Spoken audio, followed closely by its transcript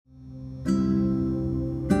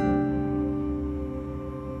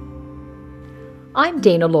I'm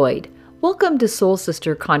Dana Lloyd. Welcome to Soul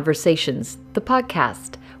Sister Conversations, the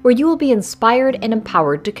podcast, where you will be inspired and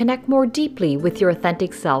empowered to connect more deeply with your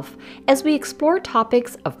authentic self as we explore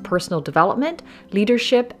topics of personal development,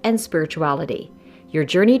 leadership, and spirituality. Your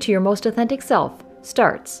journey to your most authentic self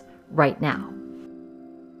starts right now.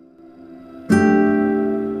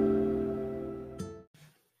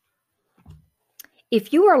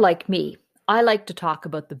 If you are like me, I like to talk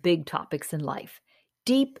about the big topics in life,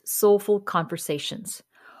 deep, soulful conversations.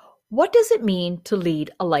 What does it mean to lead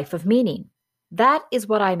a life of meaning? That is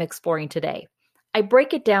what I'm exploring today. I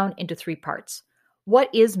break it down into three parts. What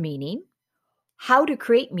is meaning? How to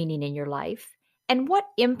create meaning in your life? And what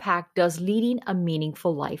impact does leading a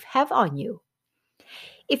meaningful life have on you?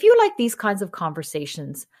 If you like these kinds of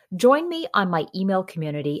conversations, join me on my email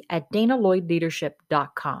community at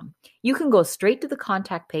danalloydleadership.com. You can go straight to the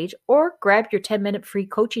contact page or grab your 10-minute free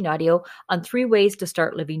coaching audio on 3 ways to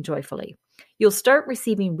start living joyfully. You'll start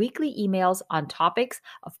receiving weekly emails on topics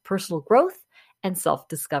of personal growth and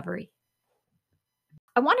self-discovery.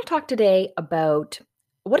 I want to talk today about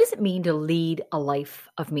what does it mean to lead a life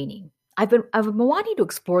of meaning? I've been wanting to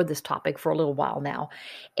explore this topic for a little while now,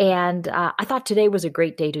 and I thought today was a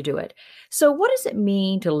great day to do it. So what does it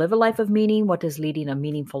mean to live a life of meaning? What does leading a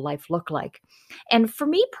meaningful life look like? And for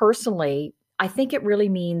me personally, I think it really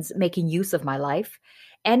means making use of my life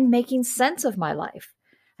and making sense of my life.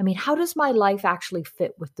 I mean, how does my life actually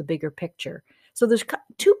fit with the bigger picture? So there's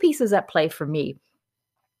two pieces at play for me.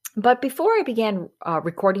 But before I began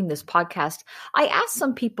recording this podcast, I asked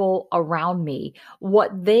some people around me what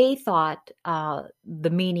they thought the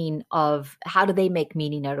meaning of how do they make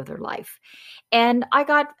meaning out of their life. And I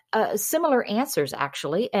got similar answers,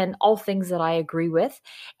 actually, and all things that I agree with.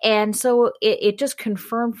 And so it just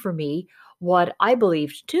confirmed for me what I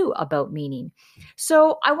believed too about meaning.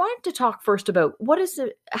 So I wanted to talk first about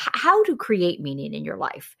how to create meaning in your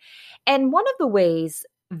life. And one of the ways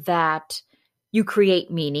that you create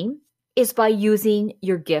meaning is by using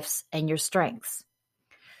your gifts and your strengths.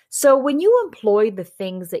 So when you employ the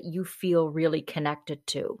things that you feel really connected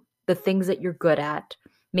to, the things that you're good at,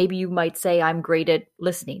 maybe you might say, I'm great at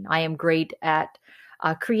listening. I am great at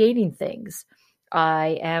creating things.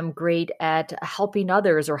 I am great at helping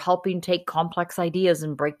others or helping take complex ideas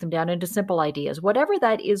and break them down into simple ideas, whatever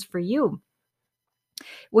that is for you.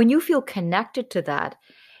 When you feel connected to that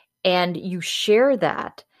and you share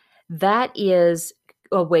that, that is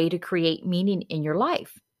a way to create meaning in your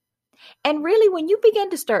life. And really, when you begin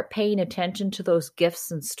to start paying attention to those gifts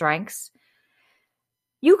and strengths,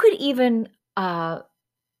 you could even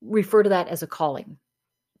refer to that as a calling.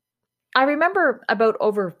 I remember about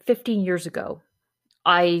over 15 years ago,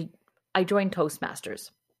 I joined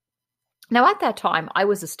Toastmasters. Now, at that time, I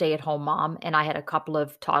was a stay-at-home mom, and I had a couple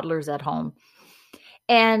of toddlers at home.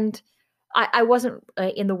 And I wasn't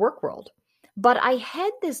in the work world. But I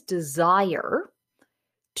had this desire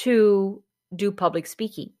to do public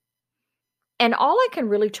speaking. And all I can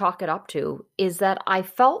really chalk it up to is that I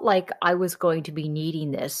felt like I was going to be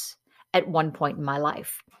needing this at one point in my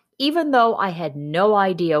life, even though I had no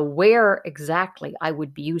idea where exactly I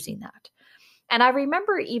would be using that. And I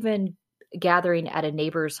remember even gathering at a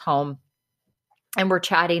neighbor's home and we're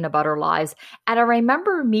chatting about our lives. And I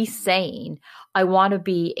remember me saying, I want to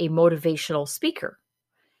be a motivational speaker.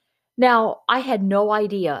 Now, I had no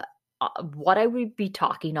idea what I would be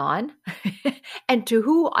talking on and to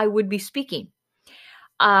who I would be speaking.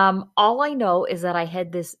 All I know is that I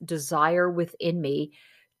had this desire within me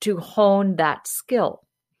to hone that skill.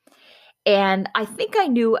 And I think I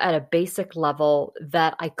knew at a basic level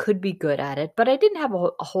that I could be good at it, but I didn't have a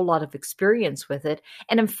whole lot of experience with it.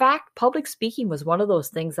 And in fact, public speaking was one of those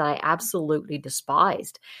things that I absolutely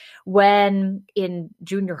despised. When in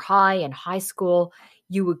junior high and high school,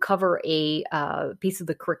 you would cover a piece of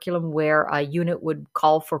the curriculum where a unit would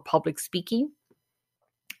call for public speaking.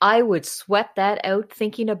 I would sweat that out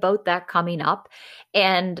thinking about that coming up.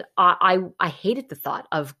 And I hated the thought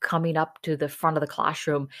of coming up to the front of the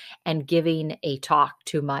classroom and giving a talk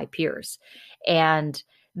to my peers. And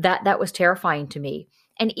that was terrifying to me.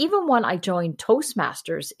 And even when I joined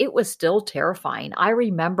Toastmasters, it was still terrifying. I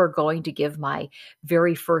remember going to give my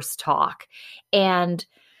very first talk, and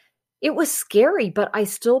it was scary, but I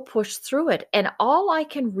still pushed through it. And all I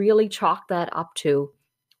can really chalk that up to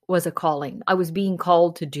was a calling. I was being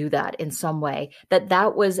called to do that in some way,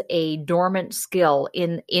 that was a dormant skill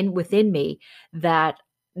within me that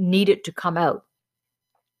needed to come out.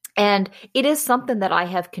 And it is something that I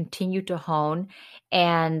have continued to hone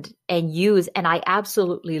and use, and I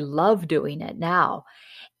absolutely love doing it now.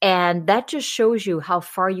 And that just shows you how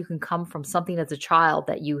far you can come from something as a child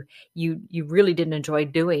that you really didn't enjoy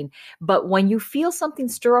doing. But when you feel something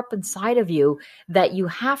stir up inside of you that you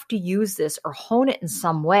have to use this or hone it in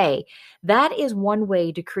some way, that is one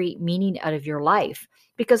way to create meaning out of your life.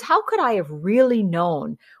 Because how could I have really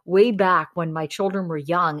known way back when my children were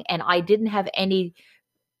young and I didn't have any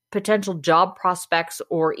potential job prospects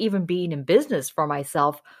or even being in business for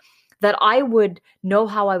myself, that I would know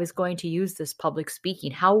how I was going to use this public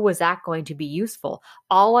speaking? How was that going to be useful?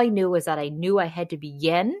 All I knew is that I knew I had to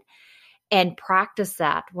begin and practice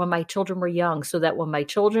that when my children were young, so that when my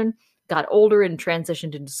children got older and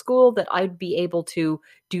transitioned into school, that I'd be able to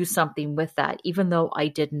do something with that, even though I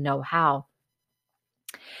didn't know how.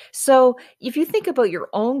 So if you think about your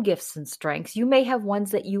own gifts and strengths, you may have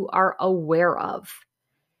ones that you are aware of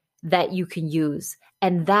that you can use,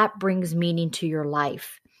 and that brings meaning to your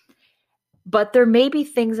life. But there may be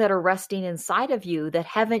things that are resting inside of you that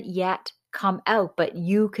haven't yet come out, but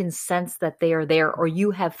you can sense that they are there, or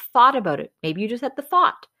you have thought about it. Maybe you just had the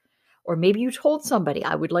thought, or maybe you told somebody,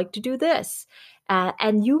 I would like to do this.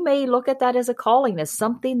 And you may look at that as a calling, as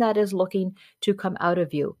something that is looking to come out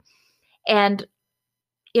of you. And,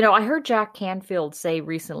 I heard Jack Canfield say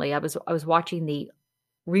recently, I was rewatching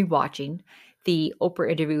the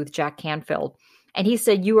Oprah interview with Jack Canfield, and he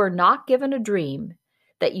said, you are not given a dream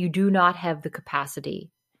that you do not have the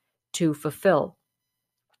capacity to fulfill.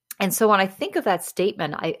 And so when I think of that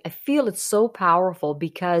statement, I feel it's so powerful,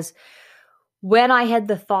 because when I had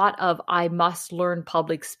the thought of I must learn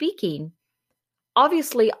public speaking,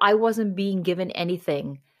 obviously I wasn't being given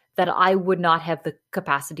anything that I would not have the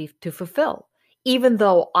capacity to fulfill, even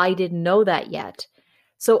though I didn't know that yet.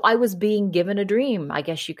 So I was being given a dream, I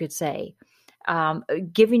guess you could say,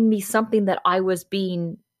 giving me something that I was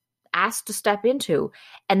being asked to step into.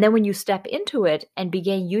 And then when you step into it and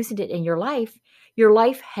begin using it in your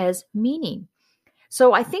life has meaning.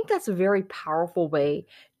 So I think that's a very powerful way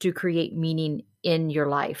to create meaning in your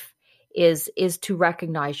life, is to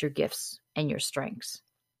recognize your gifts and your strengths.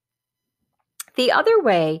 The other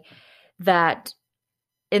way that,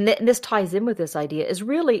 and this ties in with this idea, is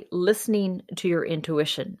really listening to your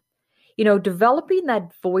intuition. Developing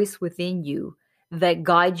that voice within you that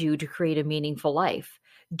guides you to create a meaningful life.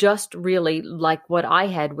 Just really like what I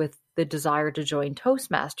had with the desire to join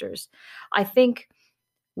Toastmasters. I think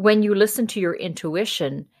when you listen to your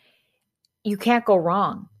intuition, you can't go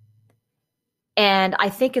wrong. And I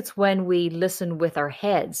think it's when we listen with our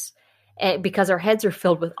heads, because our heads are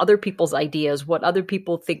filled with other people's ideas, what other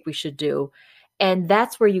people think we should do. And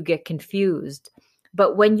that's where you get confused.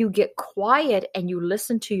 But when you get quiet and you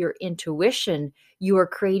listen to your intuition, you are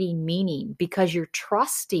creating meaning, because you're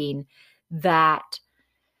trusting that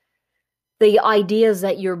the ideas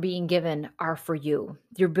that you're being given are for you.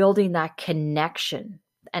 You're building that connection.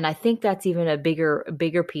 And I think that's even a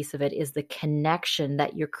bigger piece of it, is the connection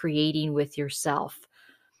that you're creating with yourself.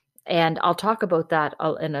 And I'll talk about that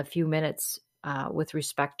in a few minutes with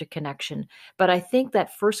respect to connection. But I think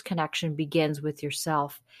that first connection begins with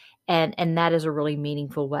yourself. And that is a really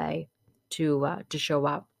meaningful way to show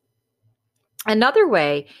up. Another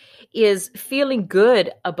way is feeling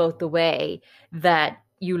good about the way that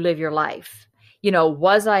you live your life.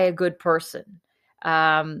 Was I a good person?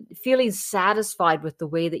 Feeling satisfied with the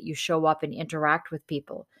way that you show up and interact with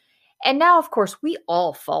people. And now, of course, we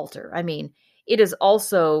all falter. I mean, it is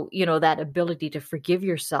also, that ability to forgive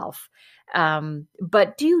yourself.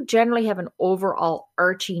 But do you generally have an overall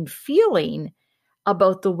arching feeling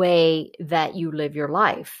about the way that you live your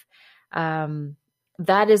life?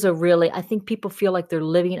 That is I think people feel like they're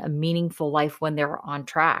living a meaningful life when they're on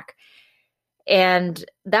track. And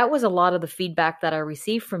that was a lot of the feedback that I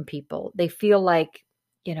received from people. They feel like,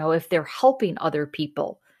 if they're helping other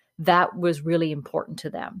people, that was really important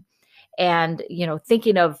to them. And,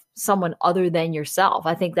 thinking of someone other than yourself,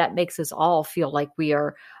 I think that makes us all feel like we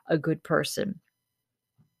are a good person.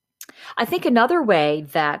 I think another way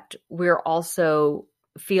that we're also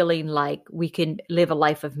feeling like we can live a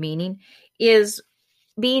life of meaning is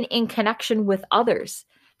being in connection with others.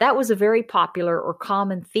 That was a very popular or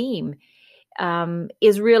common theme,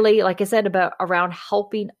 is really, like I said, around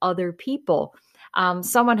helping other people.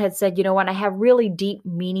 Someone had said, when I have really deep,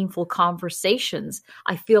 meaningful conversations,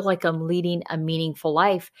 I feel like I'm leading a meaningful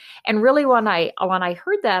life. And really, when I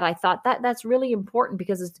heard that, I thought that's really important,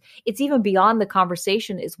 because it's even beyond the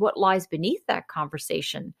conversation, is what lies beneath that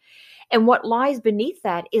conversation. And what lies beneath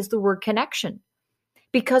that is the word connection.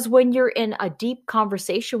 Because when you're in a deep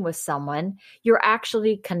conversation with someone, you're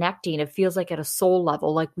actually connecting. It feels like at a soul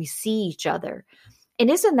level, like we see each other. And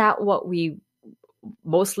isn't that what we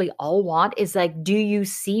mostly all want, is like, do you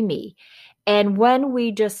see me? And when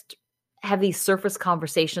we just have these surface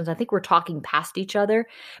conversations, I think we're talking past each other.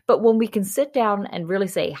 But when we can sit down and really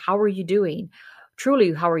say, how are you doing?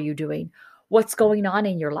 Truly, how are you doing? What's going on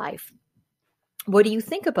in your life? What do you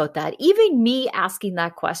think about that? Even me asking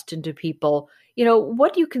that question to people,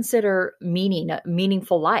 what do you consider a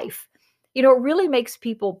meaningful life? It really makes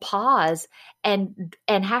people pause and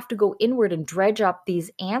have to go inward and dredge up these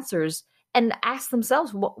answers and ask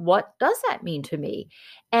themselves, what does that mean to me?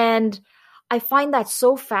 And I find that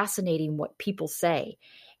so fascinating what people say.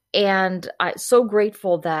 And I'm so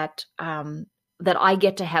grateful that that I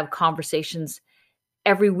get to have conversations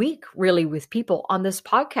every week, really, with people on this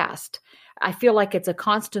podcast. I feel like it's a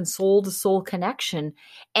constant soul to soul connection.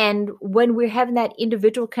 And when we're having that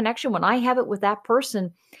individual connection, when I have it with that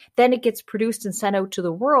person, then it gets produced and sent out to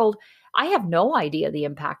the world. I have no idea the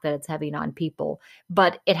impact that it's having on people,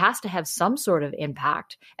 but it has to have some sort of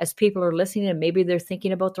impact as people are listening and maybe they're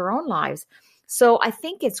thinking about their own lives. I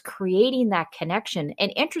think it's creating that connection.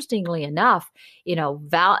 And interestingly enough,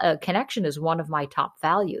 connection is one of my top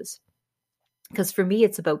values. Because for me,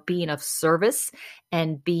 it's about being of service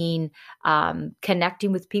and being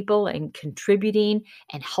connecting with people and contributing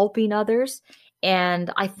and helping others.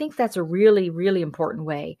 And I think that's a really, really important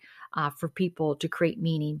way for people to create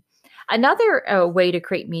meaning. Another way to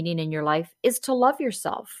create meaning in your life is to love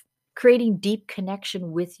yourself, creating deep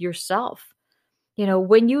connection with yourself.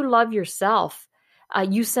 When you love yourself,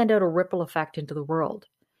 you send out a ripple effect into the world.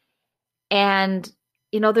 And,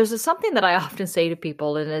 there's something that I often say to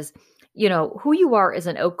people, and is, who you are is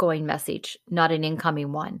an outgoing message, not an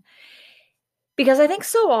incoming one. Because I think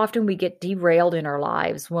so often we get derailed in our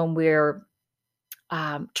lives when we're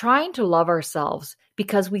trying to love ourselves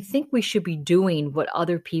because we think we should be doing what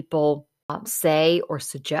other people say or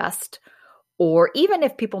suggest. Or even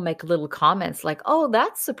if people make little comments like, oh,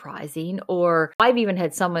 that's surprising. Or I've even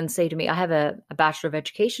had someone say to me, I have a Bachelor of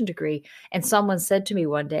Education degree, and someone said to me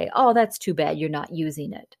one day, oh, that's too bad you're not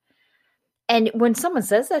using it. And when someone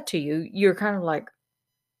says that to you, you're kind of like,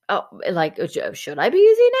 oh, like, should I be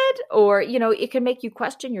using it? Or, it can make you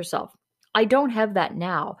question yourself. I don't have that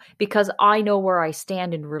now because I know where I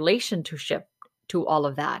stand in relationship to all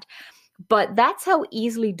of that. But that's how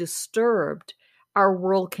easily disturbed our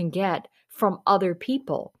world can get from other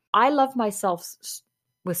people. I love myself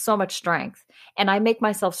with so much strength, and I make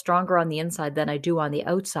myself stronger on the inside than I do on the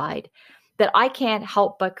outside, that I can't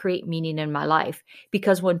help but create meaning in my life.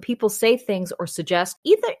 Because when people say things or suggest,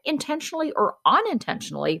 either intentionally or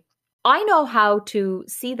unintentionally, I know how to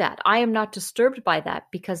see that. I am not disturbed by that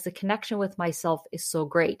because the connection with myself is so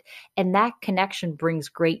great. And that connection brings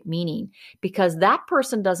great meaning because that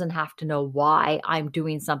person doesn't have to know why I'm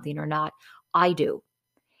doing something or not. I do.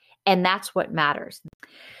 And that's what matters.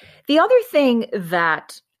 The other thing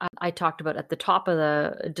that I talked about at the top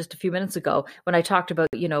of just a few minutes ago, when I talked about,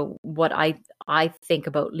 what I think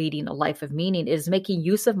about leading a life of meaning is making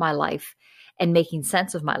use of my life and making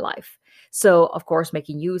sense of my life. So, of course,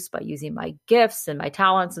 making use by using my gifts and my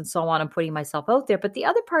talents and so on and putting myself out there. But the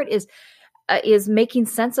other part is making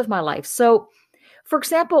sense of my life. So, for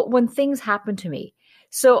example, when things happen to me,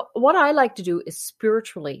 so what I like to do is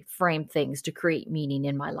spiritually frame things to create meaning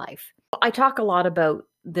in my life. I talk a lot about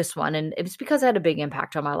this one, and it's because it had a big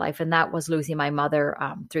impact on my life, and that was losing my mother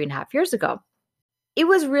 3.5 years ago. It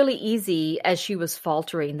was really easy as she was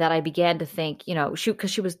faltering that I began to think,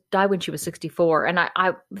 because she died when she was 64, and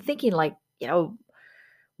I'm thinking like,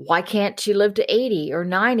 why can't she live to 80 or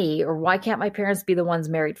 90, or why can't my parents be the ones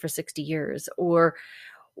married for 60 years? Or,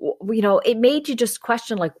 it made you just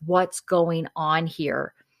question like, what's going on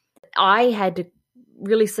here? I had to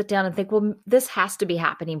really sit down and think, well, this has to be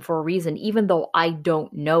happening for a reason, even though I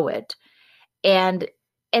don't know it. And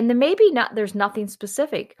then maybe not, there's nothing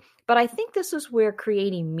specific, but I think this is where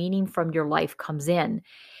creating meaning from your life comes in,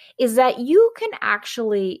 is that you can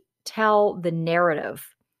actually tell the narrative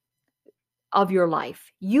of your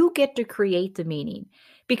life. You get to create the meaning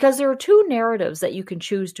because there are two narratives that you can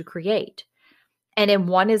choose to create. And then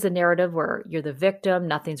one is a narrative where you're the victim,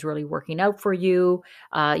 nothing's really working out for you,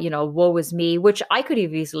 woe is me, which I could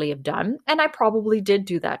have easily have done. And I probably did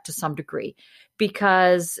do that to some degree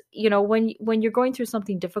because, when you're going through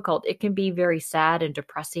something difficult, it can be very sad and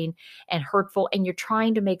depressing and hurtful, and you're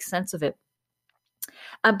trying to make sense of it.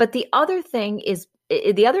 But the other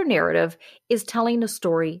narrative is telling a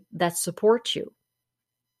story that supports you.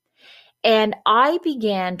 And I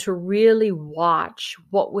began to really watch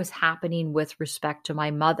what was happening with respect to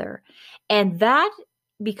my mother. And that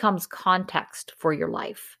becomes context for your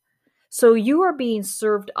life. So you are being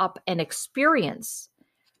served up an experience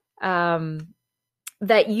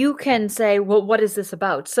that you can say, well, what is this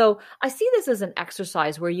about? So I see this as an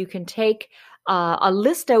exercise where you can take a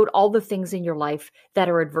list out all the things in your life that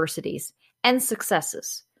are adversities and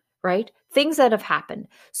successes, right? Things that have happened.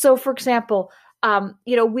 So, for example,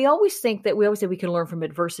 we always think that we always say we can learn from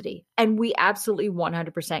adversity, and we absolutely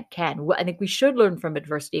 100% can. I think we should learn from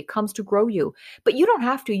adversity. It comes to grow you, but you don't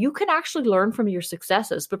have to. You can actually learn from your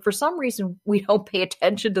successes, but for some reason, we don't pay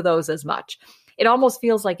attention to those as much. It almost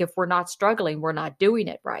feels like if we're not struggling, we're not doing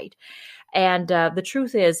it right. And the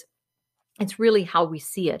truth is, it's really how we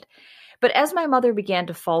see it. But as my mother began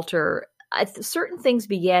to falter, certain things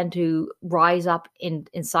began to rise up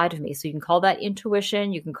inside of me. So you can call that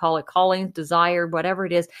intuition, you can call it calling, desire, whatever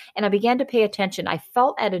it is. And I began to pay attention. I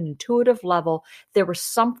felt at an intuitive level there was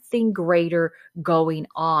something greater going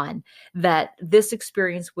on, that this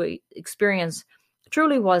experience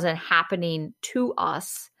truly wasn't happening to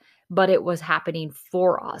us, but it was happening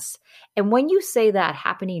for us. And when you say that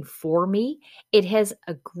happening for me, it has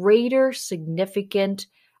a greater significant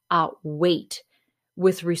weight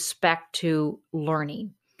with respect to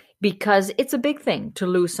learning, because it's a big thing to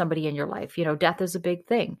lose somebody in your life. Death is a big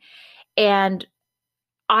thing. And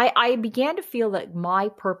I began to feel that my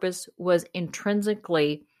purpose was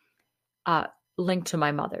intrinsically linked to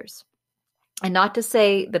my mother's. And not to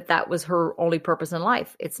say that that was her only purpose in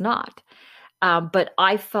life. It's not. But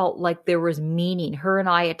I felt like there was meaning. Her and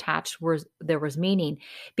I attached, there was meaning,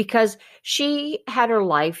 because she had her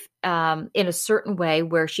life in a certain way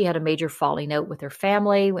where she had a major falling out with her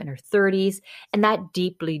family in her 30s, and that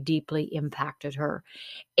deeply, deeply impacted her.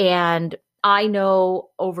 And I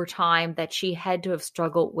know over time that she had to have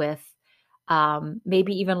struggled with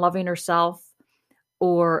maybe even loving herself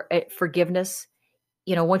or forgiveness.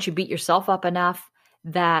 Once you beat yourself up enough,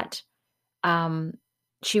 that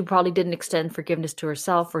she probably didn't extend forgiveness to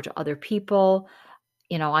herself or to other people.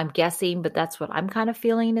 I'm guessing, but that's what I'm kind of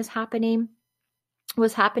feeling was happening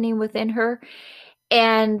within her.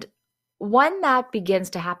 And when that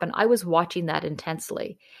begins to happen, I was watching that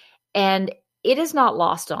intensely. And it is not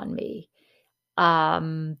lost on me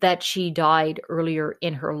that she died earlier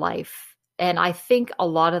in her life. And I think a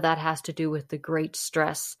lot of that has to do with the great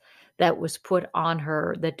stress that was put on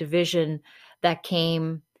her, the division that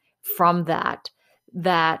came from that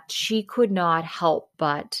she could not help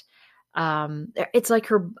but it's like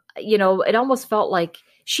her, it almost felt like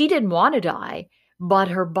she didn't want to die, but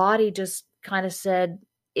her body just kind of said,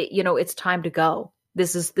 it's time to go.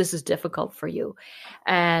 This is difficult for you.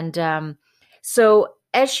 And so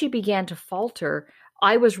as she began to falter,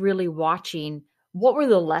 I was really watching what were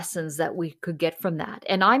the lessons that we could get from that.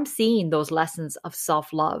 And I'm seeing those lessons of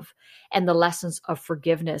self-love and the lessons of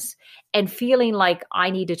forgiveness, and feeling like I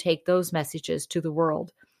need to take those messages to the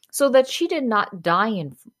world so that she did not die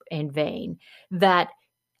in vain. And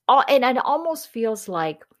it almost feels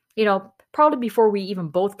like, probably before we even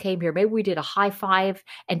both came here, maybe we did a high five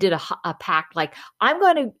and did a pact, like, I'm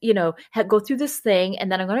going to, go through this thing,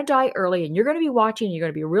 and then I'm going to die early, and you're going to be watching, and you're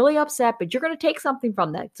going to be really upset, but you're going to take something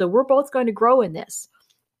from that. So we're both going to grow in this.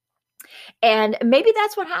 And maybe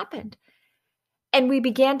that's what happened. And we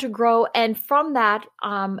began to grow. And from that,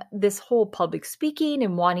 this whole public speaking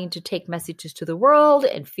and wanting to take messages to the world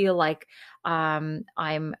and feel like I'm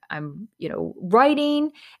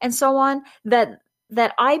writing and so on, that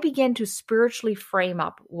I began to spiritually frame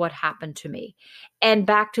up what happened to me. And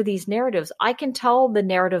back to these narratives, I can tell the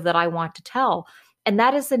narrative that I want to tell. And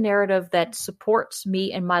that is the narrative that supports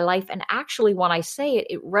me in my life. And actually, when I say it,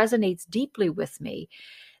 it resonates deeply with me.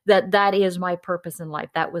 That is my purpose in life.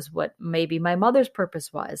 That was what maybe my mother's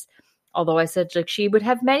purpose was. Although I said, like, she would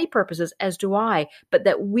have many purposes, as do I, but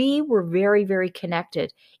that we were very, very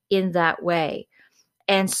connected in that way.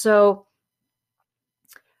 And so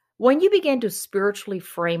when you begin to spiritually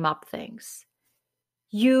frame up things,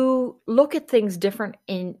 you look at things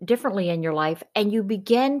differently in your life, and you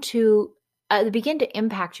begin to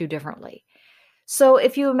impact you differently. So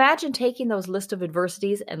if you imagine taking those lists of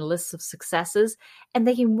adversities and lists of successes and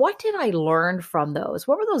thinking, what did I learn from those?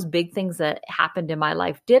 What were those big things that happened in my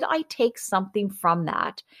life? Did I take something from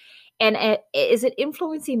that? And is it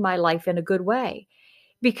influencing my life in a good way?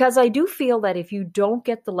 Because I do feel that if you don't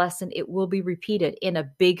get the lesson, it will be repeated in a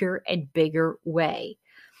bigger and bigger way.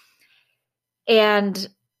 And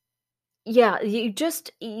yeah,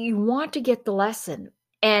 you want to get the lesson.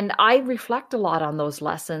 And I reflect a lot on those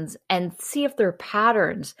lessons and see if there are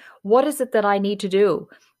patterns. What is it that I need to do?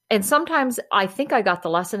 And sometimes I think I got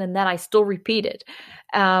the lesson and then I still repeat it.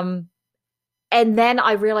 And then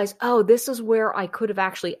I realize, oh, this is where I could have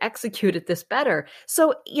actually executed this better.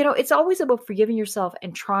 So, it's always about forgiving yourself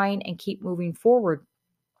and trying and keep moving forward.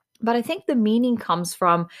 But I think the meaning comes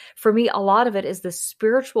from, for me, a lot of it is the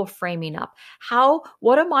spiritual framing up.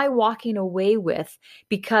 What am I walking away with?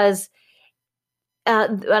 Because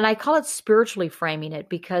and I call it spiritually framing it,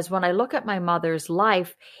 because when I look at my mother's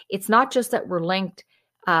life, it's not just that we're linked,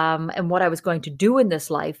 and what I was going to do in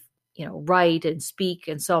this life, write and speak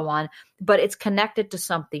and so on, but it's connected to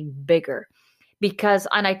something bigger. Because,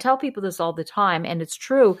 and I tell people this all the time, and it's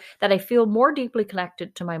true, that I feel more deeply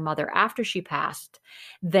connected to my mother after she passed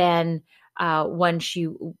than when she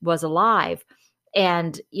was alive.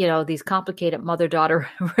 And, these complicated mother daughter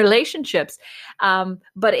relationships.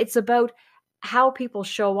 But it's about how people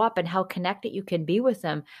show up and how connected you can be with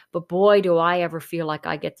them. But boy, do I ever feel like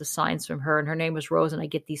I get the signs from her. And her name was Rose, and I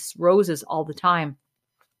get these roses all the time.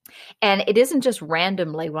 And it isn't just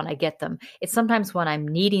randomly when I get them. It's sometimes when I'm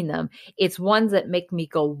needing them. It's ones that make me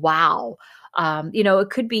go, wow. It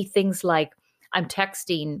could be things like I'm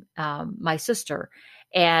texting my sister,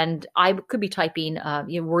 and I could be typing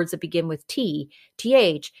words that begin with T,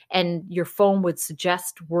 TH, and your phone would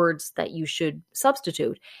suggest words that you should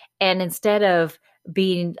substitute. And instead of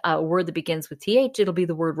being a word that begins with TH, it'll be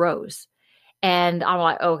the word rose. And I'm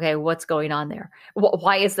like, okay, what's going on there?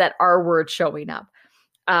 Why is that R word showing up?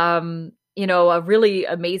 A really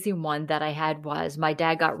amazing one that I had was my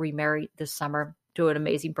dad got remarried this summer to an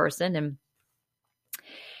amazing person,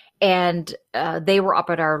 and they were up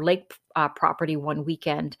at our lake property one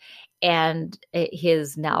weekend, and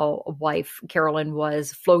his now wife Carolyn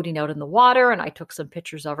was floating out in the water, and I took some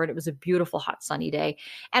pictures of her. And it was a beautiful hot sunny day.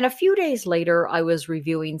 And a few days later, I was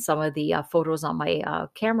reviewing some of the photos on my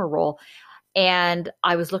camera roll, and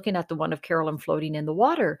I was looking at the one of Carolyn floating in the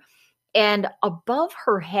water. And above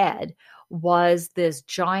her head was this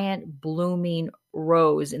giant blooming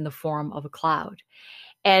rose in the form of a cloud.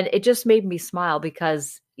 And it just made me smile,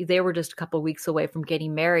 because they were just a couple of weeks away from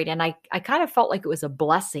getting married. And I kind of felt like it was a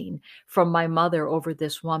blessing from my mother over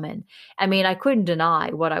this woman. I mean, I couldn't deny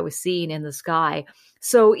what I was seeing in the sky.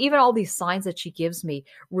 So even all these signs that she gives me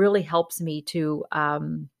really helps me to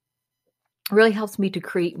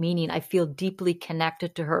create meaning. I feel deeply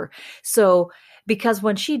connected to her. So, because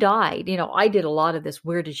when she died, I did a lot of this.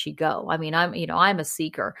 Where did she go? I mean, I'm a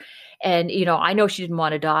seeker, and, I know she didn't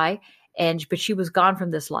want to die, but she was gone from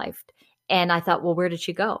this life. And I thought, well, where did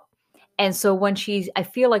she go? And so when I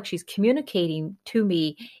feel like she's communicating to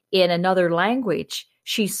me in another language,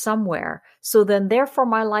 she's somewhere. So then therefore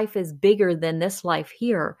my life is bigger than this life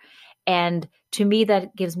here. And to me,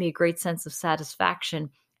 that gives me a great sense of satisfaction.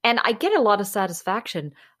 And I get a lot of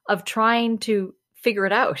satisfaction of trying to figure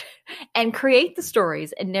it out and create the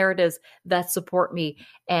stories and narratives that support me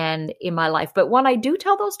and in my life. But when I do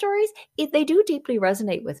tell those stories, they do deeply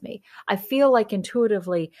resonate with me. I feel like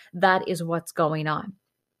intuitively that is what's going on.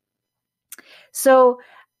 So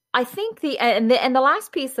I think the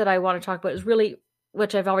last piece that I want to talk about is really,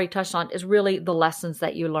 which I've already touched on, is really the lessons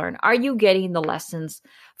that you learn. Are you getting the lessons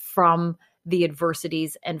from the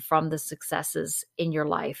adversities and from the successes in your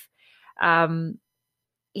life?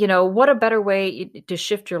 What a better way to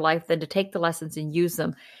shift your life than to take the lessons and use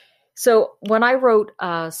them. So when I wrote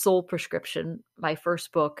Soul Prescription, my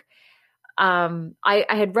first book, I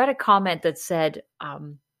had read a comment that said,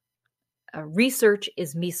 research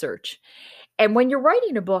is me search. And when you're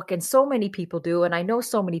writing a book, and so many people do, and I know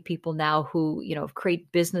so many people now who,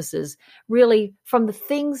 create businesses really from the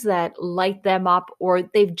things that light them up, or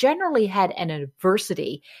they've generally had an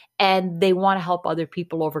adversity and they want to help other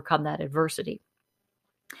people overcome that adversity.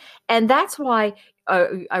 And that's why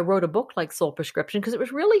I wrote a book like Soul Prescription, because it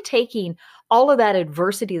was really taking all of that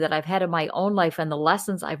adversity that I've had in my own life and the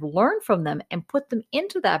lessons I've learned from them and put them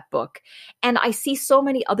into that book. And I see so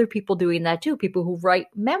many other people doing that too, people who write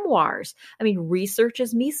memoirs. I mean, research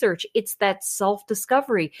is me search. It's that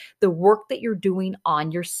self-discovery, the work that you're doing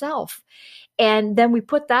on yourself. And then we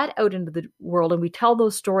put that out into the world, and we tell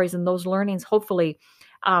those stories, and those learnings hopefully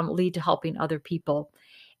lead to helping other people.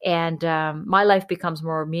 And my life becomes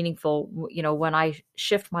more meaningful, when I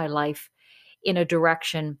shift my life in a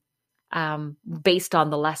direction based on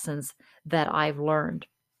the lessons that I've learned.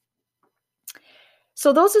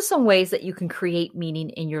 So those are some ways that you can create meaning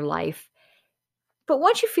in your life. But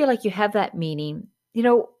once you feel like you have that meaning,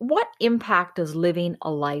 what impact does living a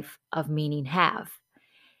life of meaning have?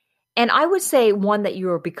 And I would say one that you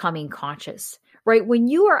are becoming conscious, right? When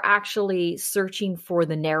you are actually searching for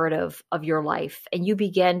the narrative of your life, and you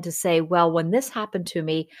begin to say, well, when this happened to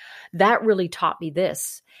me, that really taught me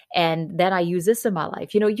this. And then I use this in my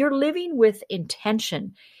life. You're living with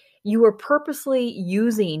intention. You are purposely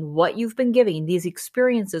using what you've been giving, these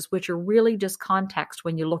experiences, which are really just context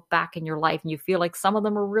when you look back in your life and you feel like some of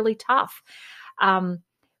them are really tough.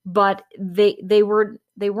 but they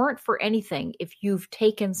weren't for anything if you've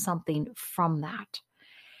taken something from that.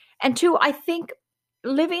 And two, I think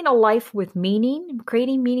living a life with meaning,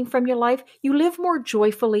 creating meaning from your life, you live more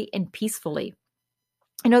joyfully and peacefully.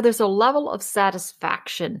 There's a level of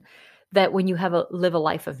satisfaction that when you live a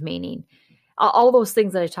life of meaning. All those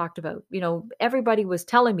things that I talked about, everybody was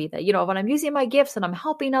telling me that, when I'm using my gifts and I'm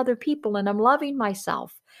helping other people and I'm loving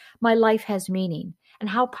myself, my life has meaning. And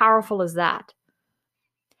how powerful is that?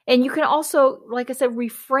 And you can also, like I said,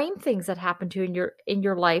 reframe things that happen to you in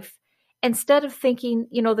your life instead of thinking,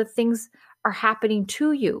 that things are happening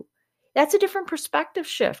to you. That's a different perspective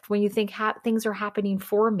shift when you think things are happening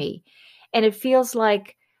for me. And it feels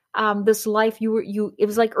like this life it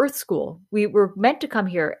was like Earth School. We were meant to come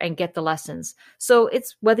here and get the lessons. So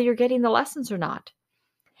it's whether you're getting the lessons or not.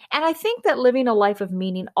 And I think that living a life of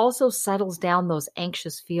meaning also settles down those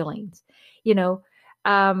anxious feelings,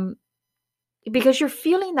 because you're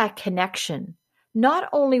feeling that connection, not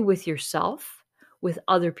only with yourself, with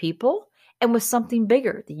other people, and with something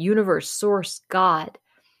bigger, the universe, source, God.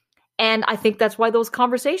 And I think that's why those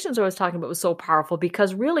conversations I was talking about was so powerful,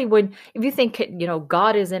 because really if you think,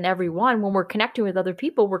 God is in everyone, when we're connecting with other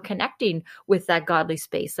people, we're connecting with that godly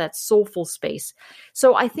space, that soulful space.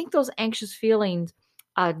 So I think those anxious feelings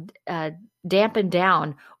dampen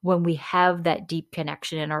down when we have that deep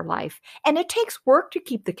connection in our life. And it takes work to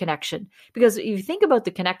keep the connection, because if you think about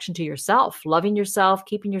the connection to yourself, loving yourself,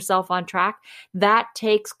 keeping yourself on track, that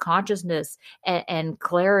takes consciousness and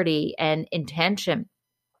clarity and intention.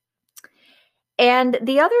 And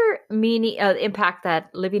the other meaning impact that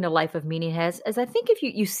living a life of meaning has is, I think, if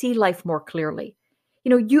you see life more clearly,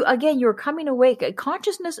 you're coming awake.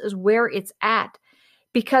 Consciousness is where it's at,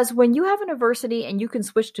 because when you have an adversity and you can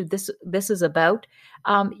switch to this is about,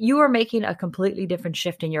 you are making a completely different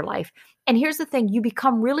shift in your life. And here's the thing: you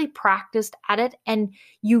become really practiced at it, and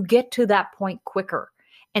you get to that point quicker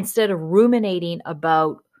instead of ruminating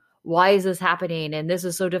about, why is this happening? And this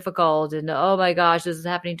is so difficult. And oh my gosh, this is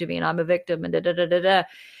happening to me and I'm a victim and da, da, da, da, da.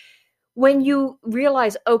 When you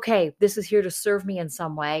realize, okay, this is here to serve me in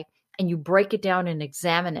some way, and you break it down and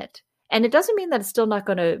examine it. And it doesn't mean that it's still not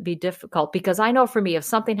going to be difficult, because I know for me, if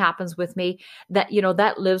something happens with me, that,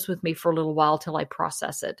 that lives with me for a little while till I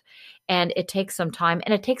process it. And it takes some time,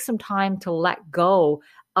 and it takes some time to let go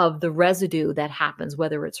of the residue that happens,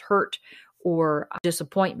 whether it's hurt or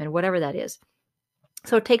disappointment, whatever that is.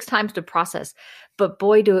 So it takes time to process, but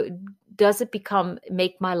boy, does it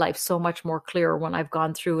make my life so much more clear when I've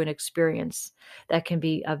gone through an experience that can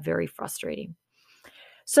be very frustrating.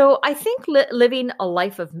 So I think living a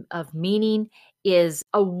life of meaning is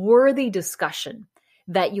a worthy discussion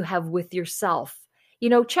that you have with yourself.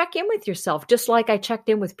 Check in with yourself, just like I checked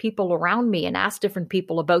in with people around me and asked different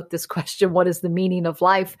people about this question: what is the meaning of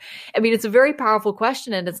life? I mean, it's a very powerful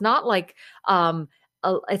question, and it's not like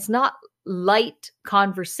it's not light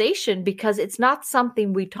conversation, because it's not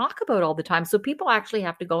something we talk about all the time. So people actually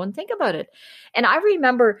have to go and think about it. And I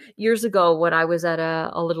remember years ago when I was at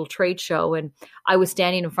a little trade show, and I was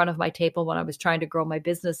standing in front of my table when I was trying to grow my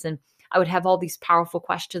business, and I would have all these powerful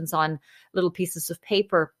questions on little pieces of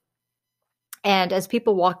paper. And as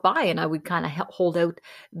people walk by, and I would kind of hold out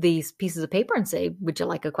these pieces of paper and say, would you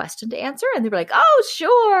like a question to answer? And they'd be like, oh,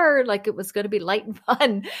 sure. Like it was going to be light and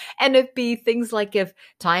fun. And it'd be things like, if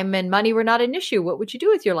time and money were not an issue, what would you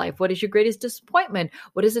do with your life? What is your greatest disappointment?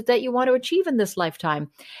 What is it that you want to achieve in this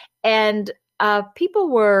lifetime? And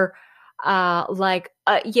people were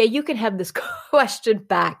yeah, you can have this question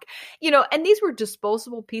back, and these were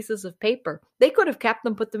disposable pieces of paper. They could have kept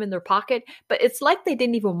them, put them in their pocket, but it's like they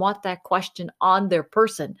didn't even want that question on their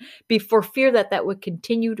person, for fear that would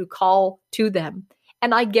continue to call to them.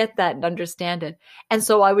 And I get that and understand it. And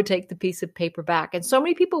so I would take the piece of paper back. And so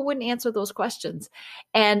many people wouldn't answer those questions.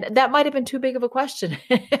 And that might have been too big of a question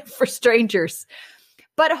for strangers.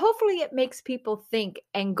 But hopefully it makes people think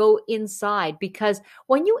and go inside, because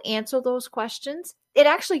when you answer those questions, it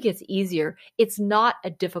actually gets easier. It's not a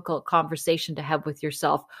difficult conversation to have with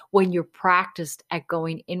yourself when you're practiced at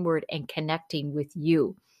going inward and connecting with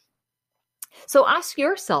you. So ask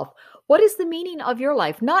yourself, what is the meaning of your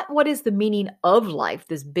life? Not what is the meaning of life,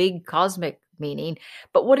 this big cosmic meaning,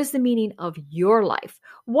 but what is the meaning of your life?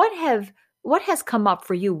 What has come up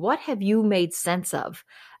for you? What have you made sense of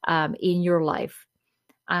in your life?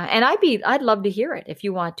 And I'd love to hear it. If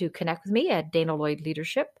you want to connect with me at Dana Lloyd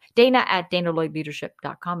Leadership,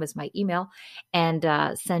 Dana@DanaLloydLeadership.com is my email, and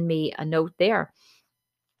send me a note there,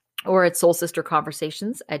 or at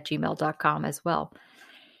soulsisterconversations@gmail.com as well.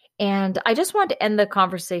 And I just want to end the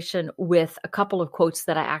conversation with a couple of quotes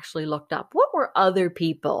that I actually looked up. What were other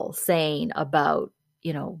people saying about,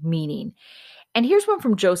 meaning? And here's one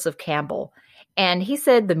from Joseph Campbell. And he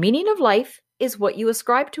said, the meaning of life is what you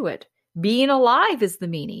ascribe to it. Being alive is the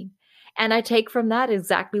meaning. And I take from that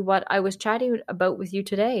exactly what I was chatting about with you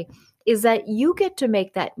today, is that you get to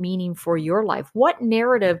make that meaning for your life. What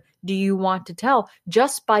narrative do you want to tell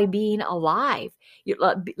just by being alive?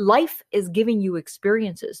 Life is giving you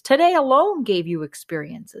experiences. Today alone gave you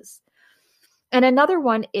experiences. And another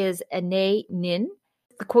one is Anaïs Nin.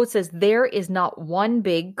 The quote says, there is not one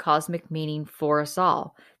big cosmic meaning for us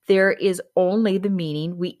all. There is only the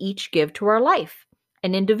meaning we each give to our life.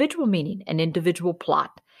 An individual meaning, an individual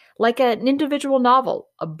plot, like an individual novel,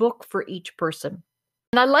 a book for each person.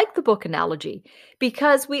 And I like the book analogy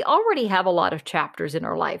because we already have a lot of chapters in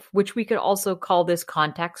our life, which we could also call this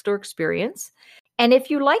context or experience. And if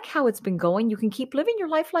you like how it's been going, you can keep living your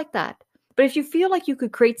life like that. But if you feel like you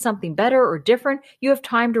could create something better or different, you have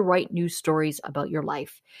time to write new stories about your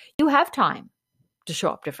life. You have time to show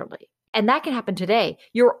up differently. And that can happen today.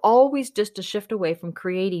 You're always just a shift away from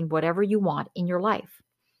creating whatever you want in your life.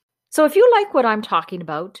 So if you like what I'm talking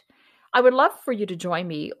about, I would love for you to join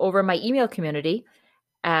me over my email community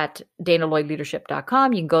at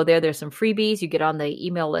danalloydleadership.com. You can go there. There's some freebies. You get on the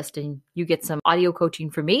email list and you get some audio coaching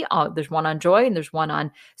from me. There's one on joy and there's one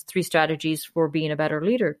on 3 strategies for being a better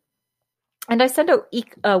leader. And I send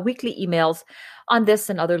out weekly emails on this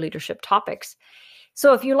and other leadership topics.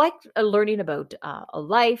 So if you like learning about a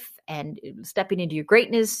life and stepping into your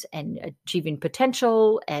greatness and achieving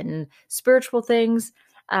potential and spiritual things,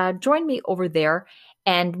 join me over there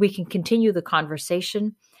and we can continue the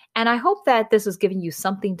conversation. And I hope that this has given you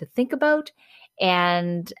something to think about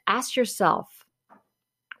and ask yourself,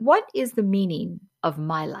 what is the meaning of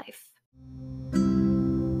my life?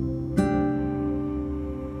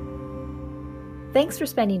 Thanks for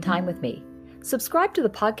spending time with me. Subscribe to the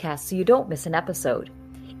podcast so you don't miss an episode.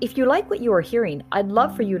 If you like what you are hearing, I'd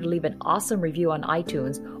love for you to leave an awesome review on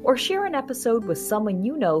iTunes or share an episode with someone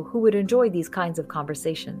you know who would enjoy these kinds of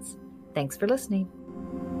conversations. Thanks for listening.